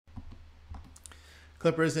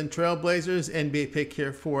Clippers and Trailblazers, NBA pick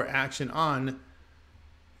here for action on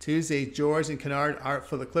Tuesday. George and Kennard out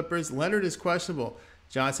for the Clippers. Leonard is questionable.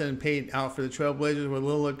 Johnson and Payton out for the Trailblazers, with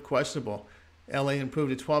Lillard questionable. LA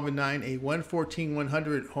improved to 12-9, a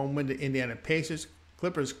 114-100 home win to Indiana Pacers.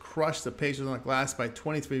 Clippers crushed the Pacers on the glass by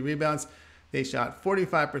 23 rebounds. They shot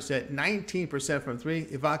 45%, 19% from three.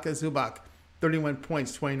 Ivica Zubac, 31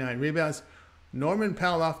 points, 29 rebounds. Norman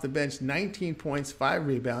Powell off the bench, 19 points, 5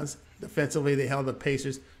 rebounds. Defensively, they held the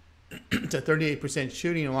Pacers to 38%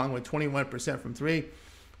 shooting, along with 21% from three.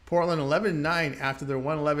 Portland 11-9 after their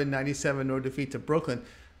 111-97 no defeat to Brooklyn.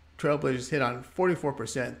 Trailblazers hit on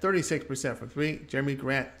 44%, 36% from three. Jeremy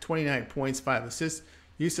Grant, 29 points, 5 assists.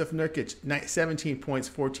 Yusuf Nurkic, 17 points,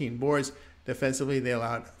 14 boards. Defensively, they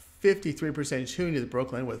allowed 53% shooting to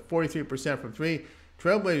Brooklyn with 43% from three.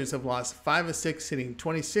 Trailblazers have lost 5 of 6, sitting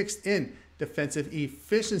 26th in defensive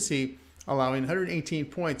efficiency, allowing 118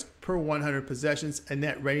 points per 100 possessions, a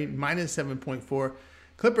net rating minus 7.4.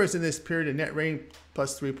 Clippers in this period, a net rating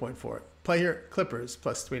plus 3.4. Play here, Clippers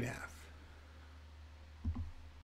plus 3.5.